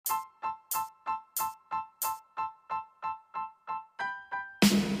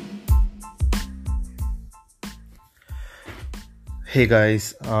Hey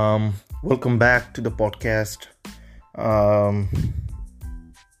guys, welcome back to the podcast. Um,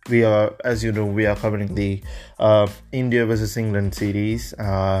 as you know, we are covering the India versus England series,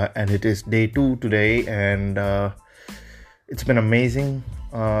 and it is day two today, and it's been amazing.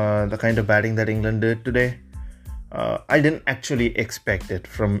 The kind of batting that England did today. I didn't actually expect it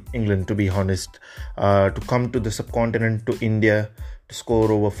from England, to be honest. To come to the subcontinent, to India, to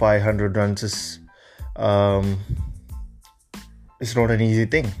score over 500 runs is. Um, it's not an easy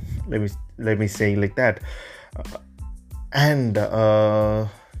thing. Let me say like that. And the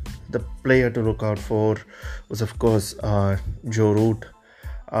player to look out for was, of course, Joe Root.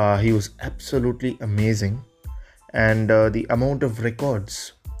 He was absolutely amazing, and the amount of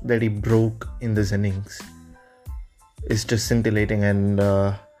records that he broke in this innings is just scintillating. And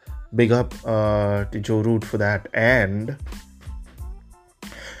big up to Joe Root for that. And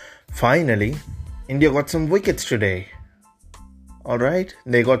finally, India got some wickets today. All right,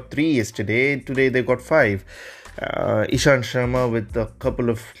 they got 3 yesterday. Today they got 5. Ishant Sharma with a couple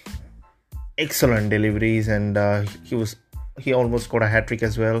of excellent deliveries, and he almost got a hat trick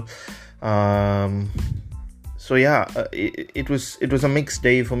as well. So yeah, it was a mixed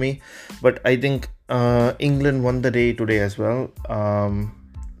day for me, but I think England won the day today as well.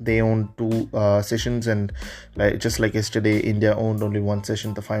 They owned 2 sessions, and just like yesterday, India owned only 1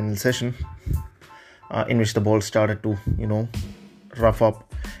 session, the final session, in which the ball started to rough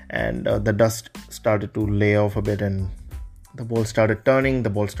up, and the dust started to lay off a bit, and the ball started turning, the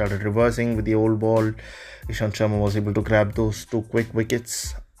ball started reversing with the old ball. Ishant Sharma was able to grab those 2 quick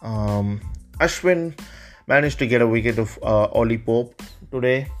wickets. Ashwin managed to get a wicket of Ollie Pope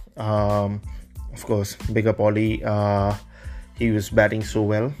today. Of course, big up Ollie. He was batting so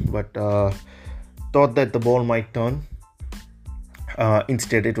well, but thought that the ball might turn.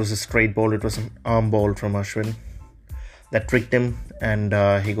 Instead, it was a straight ball. It was an arm ball from Ashwin that tricked him, and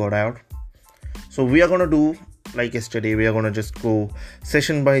he got out. So we are going to do like yesterday. We are going to just go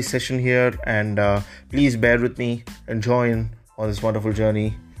session by session here, and please bear with me and join on this wonderful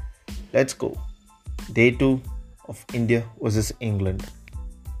journey. Let's go. Day 2 of India versus England.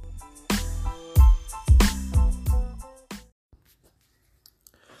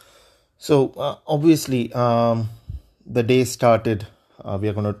 So obviously the day started. We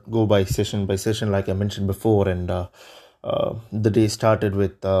are going to go by session, like I mentioned before, and the day started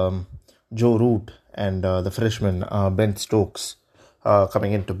with Joe Root and the freshman Ben Stokes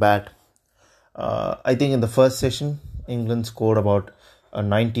coming into bat. I think in the first session, England scored about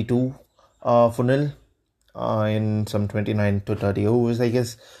 92 for nil in some 29 to 30 overs, I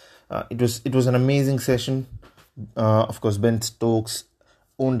guess. It was an amazing session. Of course, Ben Stokes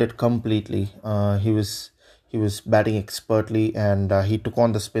owned it completely. He was batting expertly, and he took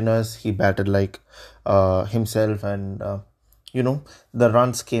on the spinners. He batted like himself, and the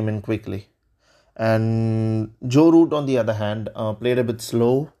runs came in quickly. And Joe Root, on the other hand, played a bit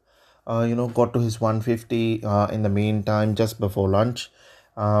slow. Got to his 150 in the meantime, just before lunch.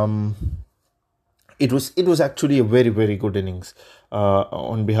 It was actually a very, very good innings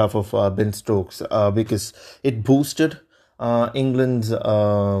on behalf of Ben Stokes, because it boosted England's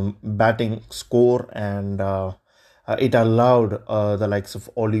batting score, and it allowed the likes of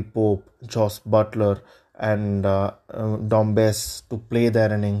Ollie Pope, Joss Butler, and Dom Bess to play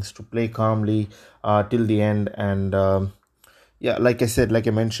their innings, to play calmly till the end. And like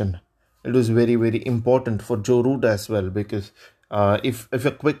I mentioned, it was very, very important for Joe Root as well, because if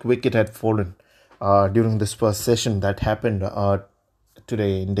a quick wicket had fallen during this first session that happened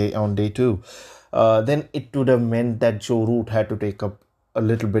today on day 2, then it would have meant that Joe Root had to take up a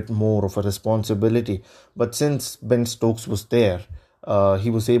little bit more of a responsibility. But since Ben Stokes was there, he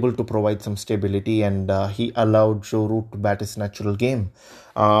was able to provide some stability, and he allowed Joe Root to bat his natural game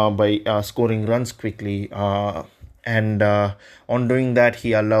by scoring runs quickly. And on doing that,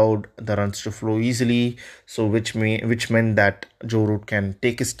 he allowed the runs to flow easily, so which meant that Joe Root can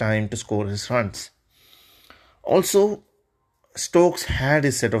take his time to score his runs. Also, Stokes had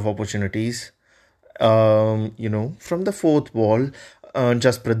his set of opportunities. From the 4th ball,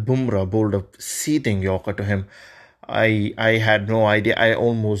 Jasprit Bumrah bowled a seething Yorker to him. I had no idea. I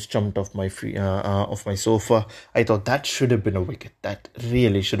almost jumped off my sofa. I thought that should have been a wicket. That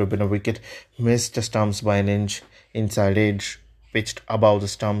really should have been a wicket. Missed the stumps by an inch. Inside edge, pitched above the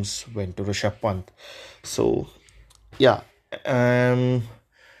stumps, went to Rishabh Pant. So yeah,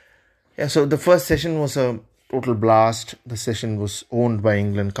 so the first session was a total blast. The session was owned by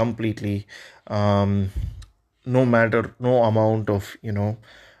England completely. No amount of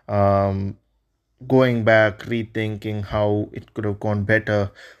going back, rethinking how it could have gone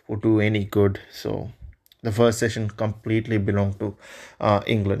better would do any good. So The first session completely belonged to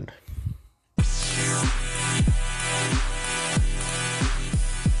England.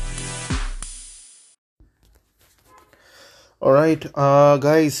 All right,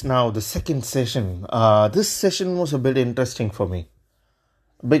 guys, now the second session. This session was a bit interesting for me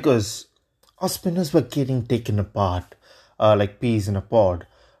because our spinners were getting taken apart like peas in a pod.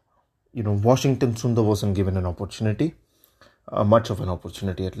 Washington Sundar wasn't given an opportunity, much of an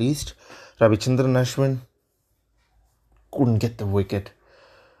opportunity at least. Ravichandran Ashwin couldn't get the wicket.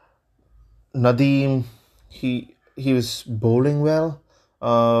 Nadeem, he was bowling well,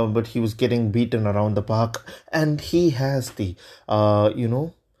 but he was getting beaten around the park, and he has the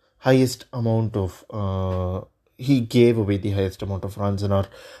highest amount of he gave away the highest amount of runs in our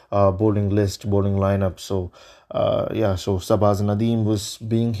bowling lineup. So so Sabaz Nadeem was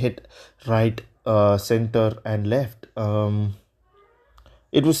being hit right, center, and left.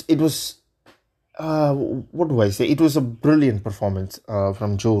 It was what do I say? It was a brilliant performance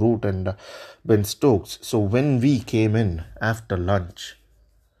from Joe Root and Ben Stokes. So when we came in after lunch,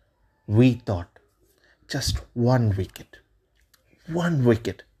 we thought just one wicket.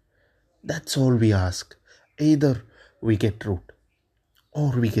 That's all we ask. Either we get Root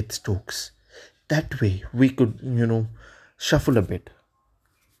or we get Stokes. That way we could, shuffle a bit.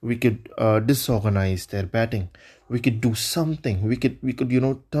 We could disorganize their batting. We could do something. We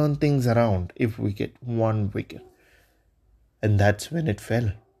could turn things around if we get one wicket. And that's when it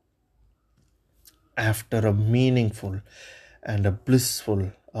fell. After a meaningful and a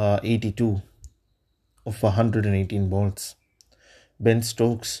blissful 82 of 118 balls, Ben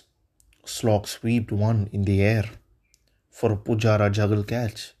Stokes slog sweeped one in the air for a Pujara juggle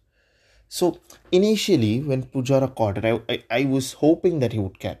catch. So initially, when Pujara caught it, I was hoping that he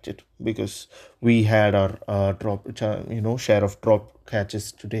would catch it because we had our share of drop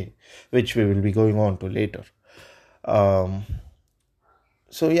catches today, which we will be going on to later. So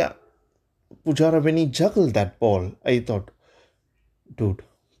yeah, Pujara, when he juggled that ball, I thought, dude,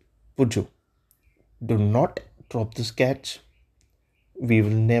 Puju, do not drop this catch. We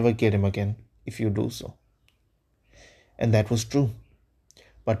will never get him again if you do so. And that was true.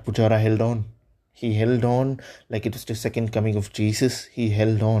 But Pujara held on. He held on like it was the second coming of Jesus. He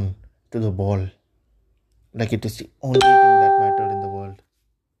held on to the ball like it was the only thing that mattered in the world.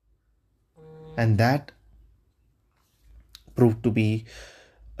 And that proved to be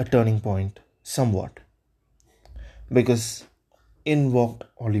a turning point somewhat. Because in walked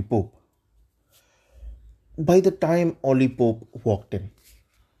Ollie Pope. By the time Ollie Pope walked in,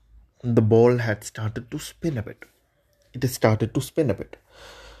 the ball had started to spin a bit. It had started to spin a bit.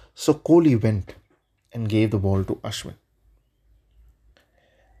 So Kohli went and gave the ball to Ashwin.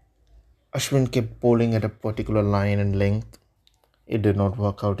 Ashwin kept bowling at a particular line and length. It did not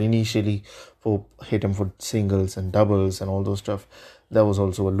work out. Initially, Pope hit him for singles and doubles and all those stuff. There was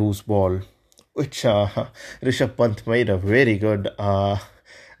also a loose ball, which Rishabh Pant made a very good, a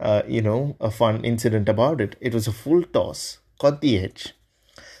fun incident about it. It was a full toss, caught the edge.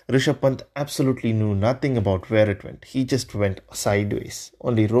 Rishabh Pant absolutely knew nothing about where it went. He just went sideways.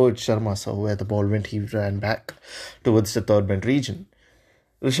 Only Rohit Sharma saw where the ball went. He ran back towards the third man region.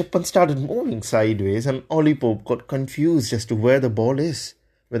 Rishabh Pant started moving sideways and Ollie Pope got confused as to where the ball is,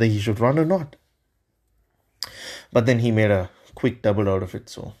 whether he should run or not. But then he made a quick double out of it,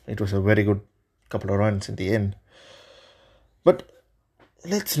 so it was a very good couple of runs in the end. But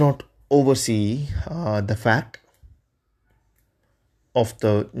let's not oversee the fact of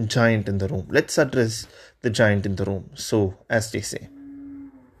the giant in the room. Let's address the giant in the room. So, as they say,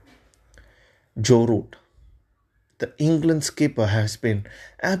 Joe Root, the England skipper, has been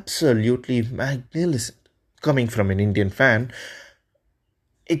absolutely magnificent. Coming from an Indian fan,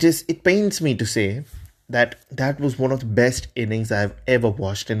 it pains me to say that was one of the best innings I've ever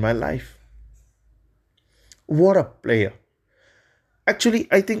watched in my life. What a player. Actually,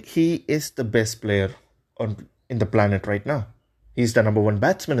 I think he is the best player in the planet right now. He's the number one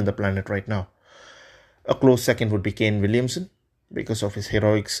batsman in the planet right now. A close second would be Kane Williamson because of his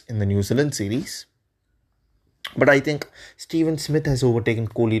heroics in the New Zealand series. But I think Steven Smith has overtaken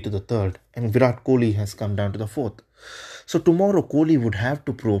Kohli to the third and Virat Kohli has come down to the fourth. So tomorrow Kohli would have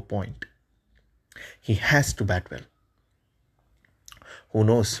to prove a point. He has to bat well. Who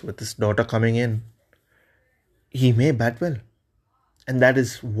knows, with his daughter coming in, he may bat well. And that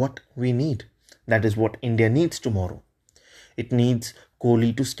is what we need. That is what India needs tomorrow. It needs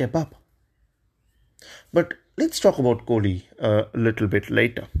Kohli to step up. But let's talk about Kohli a little bit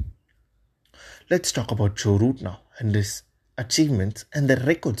later. Let's talk about Joe Root now and his achievements and the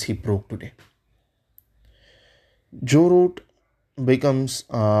records he broke today. Joe Root becomes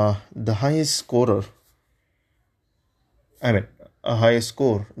the highest scorer I mean, a highest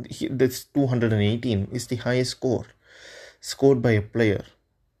score. This 218 is the highest score scored by a player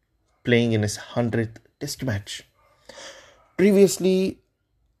playing in his 100th test match. Previously,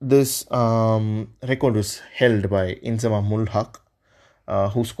 this record was held by Inzamam Mulhaq,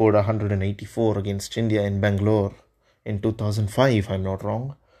 who scored 184 against India in Bangalore in 2005, if I'm not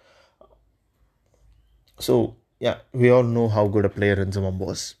wrong. So, yeah, we all know how good a player Inzamam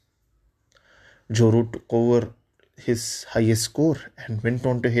was. Joe Root took over his highest score and went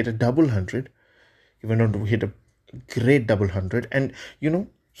on to hit a double hundred. He went on to hit a great double hundred, and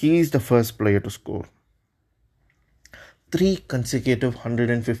he is the first player to score 3 consecutive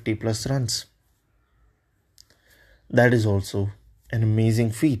 150 plus runs. That is also an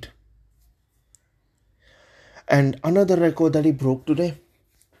amazing feat. And another record that he broke today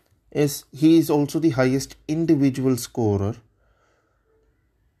is he is also the highest individual scorer.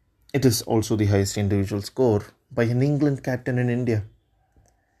 It is also the highest individual score by an England captain in India.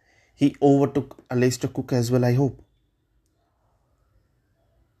 He overtook Alastair Cook as well, I hope.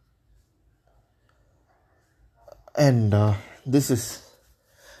 And this is,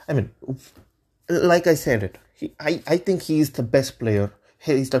 I mean, like I said it, I think he is the best player.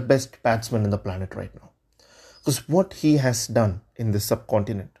 He is the best batsman in the planet right now. Because what he has done in the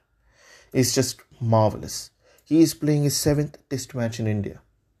subcontinent is just marvelous. He is playing his 7th test match in India.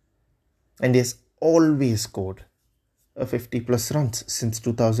 And he has always scored a 50 plus runs since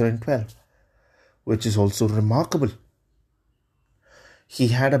 2012, which is also remarkable. He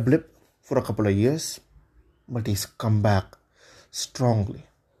had a blip for a couple of years, but he's come back strongly.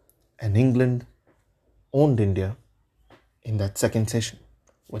 And England owned India in that second session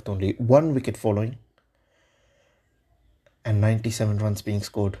with only 1 wicket following and 97 runs being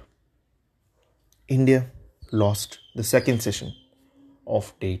scored. India lost the second session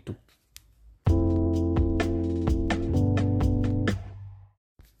of day 2.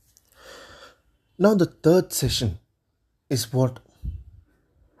 Now the third session is what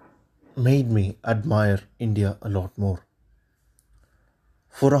made me admire India a lot more.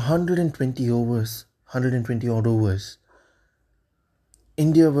 For 120 odd overs,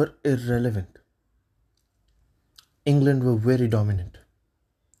 India were irrelevant. England were very dominant.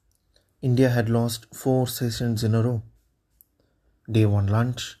 India had lost 4 sessions in a row. Day 1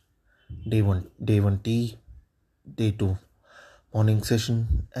 lunch, day 1 tea, day 2 morning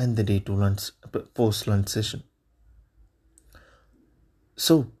session, and the day 2 post-lunch session.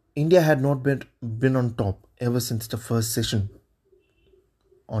 So, India had not been on top ever since the first session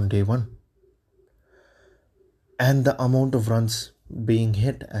on day 1. And the amount of runs being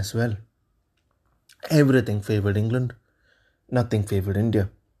hit as well. Everything favoured England, nothing favoured India.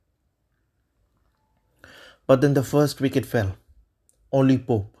 But then the first wicket fell. Ollie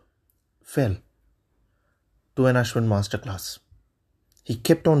Pope fell to an Ashwin masterclass. He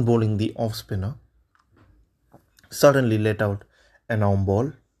kept on bowling the off-spinner, suddenly let out an arm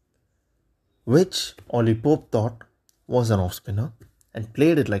ball, which Ollie Pope thought was an off-spinner and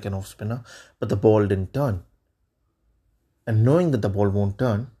played it like an off-spinner, but the ball didn't turn. And knowing that the ball won't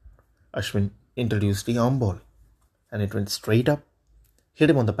turn, Ashwin introduced the arm ball and it went straight up,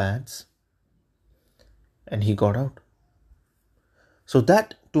 hit him on the pads, and he got out. So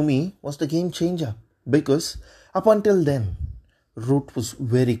that to me was the game changer, because up until then, Root was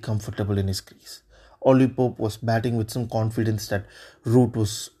very comfortable in his crease. Ollie Pope was batting with some confidence that Root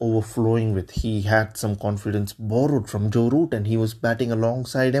was overflowing with. He had some confidence borrowed from Joe Root, and he was batting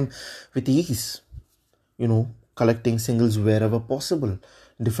alongside him with ease. Collecting singles wherever possible,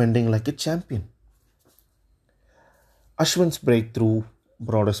 defending like a champion. Ashwin's breakthrough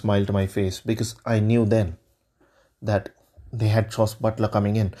brought a smile to my face, because I knew then that they had Jos Buttler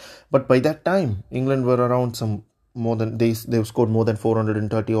coming in. But by that time, England were around they've scored more than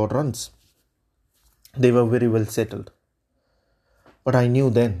 430 odd runs. They were very well settled. But I knew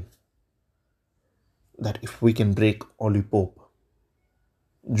then that if we can break Ollie Pope,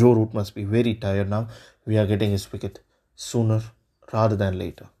 Joe Root must be very tired now. We are getting his wicket sooner rather than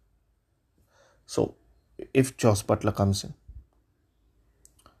later. So, if Jos Buttler comes in,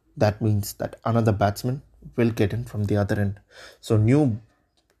 that means that another batsman will get in from the other end. So, 2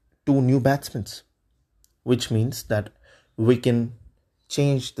 new batsmen, which means that we can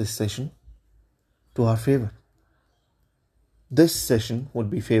change this session to our favour. This session would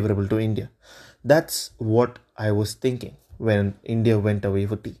be favourable to India. That's what I was thinking when India went away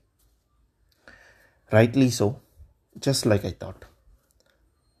for tea. Rightly so, just like I thought.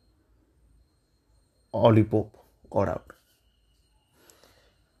 Ollie Pope got out.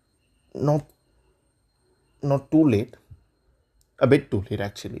 Not too late, a bit too late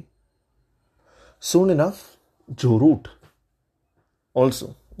actually. Soon enough, Joe Root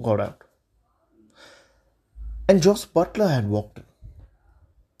also got out. And Josh Butler had walked in.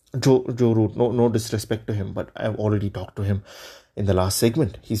 Joe Root, no disrespect to him, but I've already talked to him in the last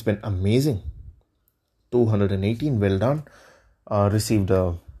segment. He's been amazing. 218, well done. Received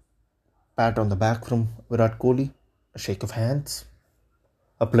a pat on the back from Virat Kohli, a shake of hands.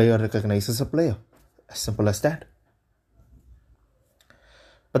 A player recognizes a player. As simple as that.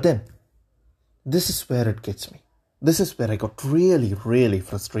 But then, this is where it gets me. This is where I got really, really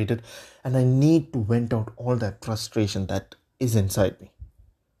frustrated, and I need to vent out all that frustration that is inside me.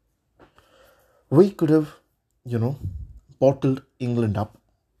 We could have, bottled England up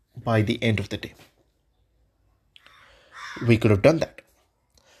by the end of the day. We could have done that.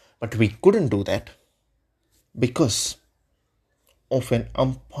 But we couldn't do that because of an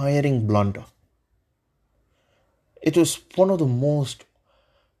umpiring blunder. It was one of the most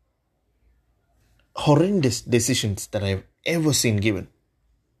horrendous decisions that I've ever seen given.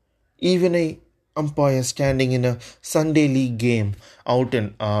 Even a umpire standing in a Sunday league game out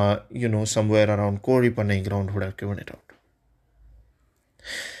in, somewhere around Koripanai ground would have given it out.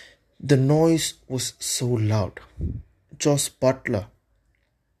 The noise was so loud. Josh Butler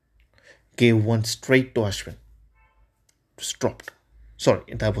gave one straight to Ashwin. It was dropped. Sorry,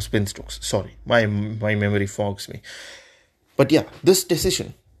 that was Ben Stokes. Sorry, my memory fogs me. But yeah, this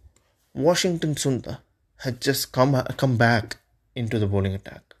decision, Washington Sundar had just come back into the bowling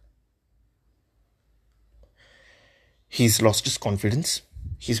attack. He's lost his confidence.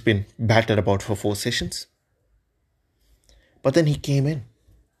 He's been battered about for 4 sessions. But then he came in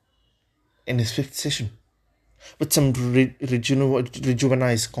his 5th session with some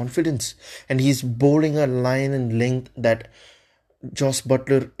rejuvenized confidence. And he's bowling a line and length that Josh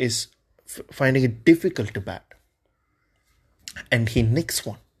Butler is finding it difficult to bat. And he nicks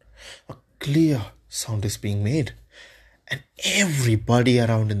one. A clear sound is being made. And everybody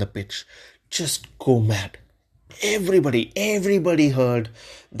around in the pitch just go mad. Everybody heard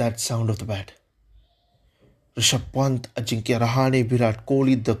that sound of the bat. Rishabh Pant, Ajinkya Rahane, Virat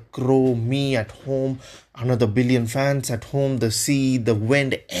Kohli, the crow, me at home, another billion fans at home, the sea, the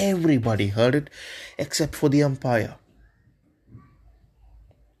wind, everybody heard it except for the umpire.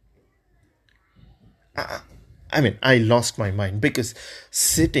 I lost my mind because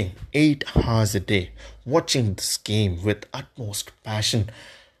sitting 8 hours a day, watching this game with utmost passion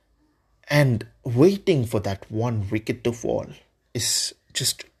and waiting for that one wicket to fall is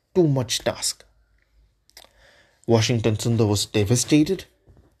just too much task. Washington Sundar was devastated.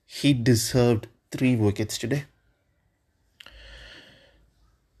 He deserved 3 wickets today.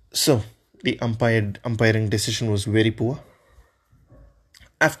 So, the umpiring decision was very poor.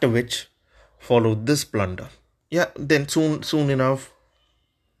 After which followed this blunder. Yeah, then soon enough,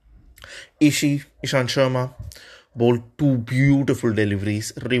 Ishant Sharma bowled 2 beautiful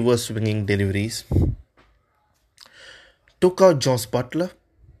deliveries, reverse swinging deliveries. Took out Josh Butler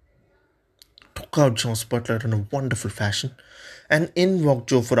in a wonderful fashion, and in walked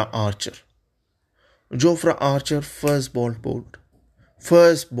Jofra Archer. Jofra Archer first ball bowled.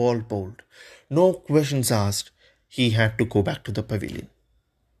 No questions asked. He had to go back to the pavilion.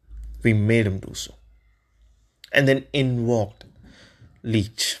 We made him do so. And then in walked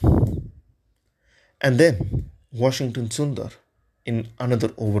Leach. And then Washington Sundar, in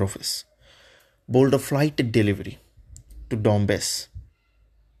another over of his, bowled a flighted delivery to Dom Bess.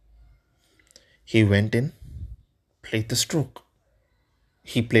 He went in, played the stroke.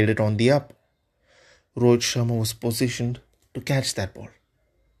 He played it on the up. Rohit Sharma was positioned to catch that ball.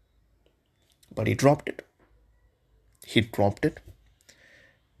 But he dropped it.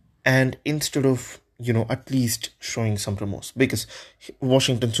 And instead of, at least showing some remorse, because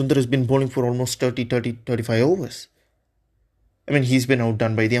Washington Sundar has been bowling for almost 35 overs. He's been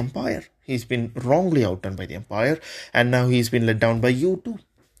outdone by the umpire. He's been wrongly outdone by the umpire. And now he's been let down by you too.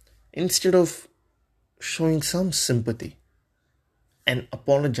 Instead of showing some sympathy and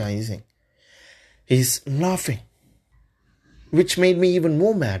apologizing, he's laughing. Which made me even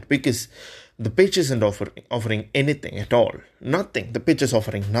more mad because the pitch isn't offering anything at all. Nothing. The pitch is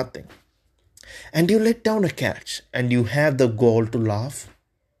offering nothing. And you let down a catch and you have the gall to laugh.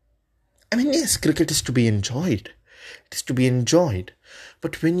 Yes, cricket is to be enjoyed. It is to be enjoyed.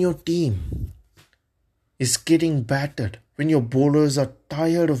 But when your team is getting battered, when your bowlers are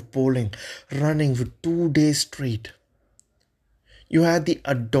tired of bowling, running for 2 days straight, you had the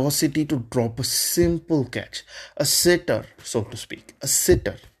audacity to drop a simple catch, a sitter, so to speak, a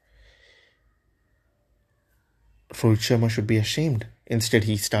sitter. Rohit Sharma should be ashamed. Instead,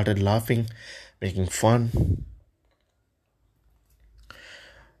 he started laughing, making fun.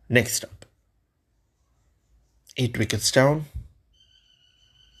 Next up, 8 wickets down.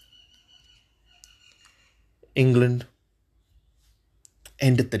 England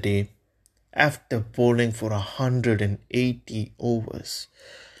ended the day after bowling for 180 overs.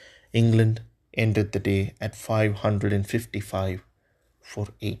 England ended the day at 555 for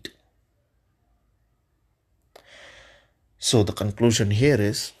 8. So the conclusion here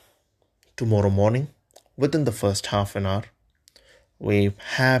is, tomorrow morning, within the first half an hour, we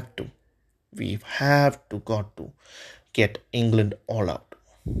have to got to get England all out.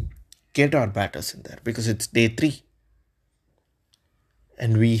 Get our batters in there because it's day 3.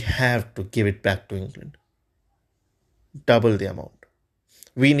 And we have to give it back to England. Double the amount.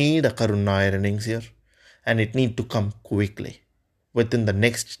 We need a Karun Nair innings here, and it need to come quickly. Within the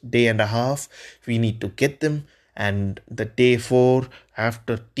next day and a half, we need to get them, and the day 4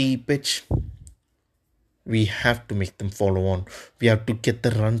 after T pitch, we have to make them follow on. We have to get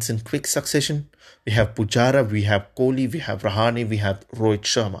the runs in quick succession. We have Pujara, we have Kohli, we have Rahane, we have Rohit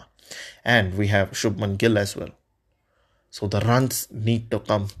Sharma, and we have Shubman Gill as well. So the runs need to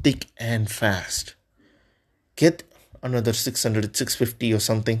come thick and fast. Get another 600, 650 or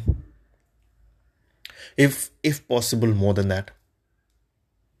something. If possible, more than that.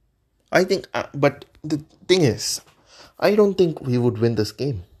 I think, but the thing is, I don't think we would win this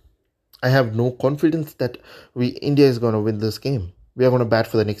game. I have no confidence that India is going to win this game. We are going to bat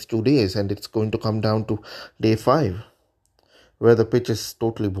for the next 2 days, and it's going to come down to day 5, where the pitch is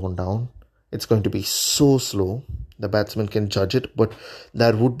totally worn down. It's going to be so slow. The batsman can judge it, but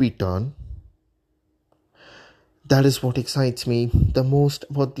there would be turn. That is what excites me the most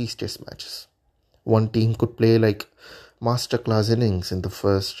about these test matches. One team could play like masterclass innings in the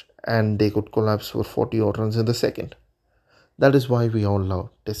first, and they could collapse for 40 odd runs in the second. That is why we all love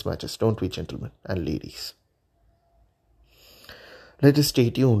test matches, don't we, gentlemen and ladies? Let us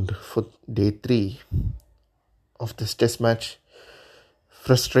stay tuned for day 3 of this test match.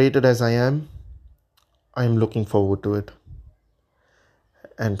 Frustrated as I am looking forward to it.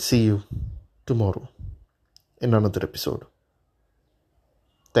 And see you tomorrow in another episode.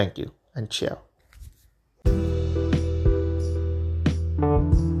 Thank you and ciao.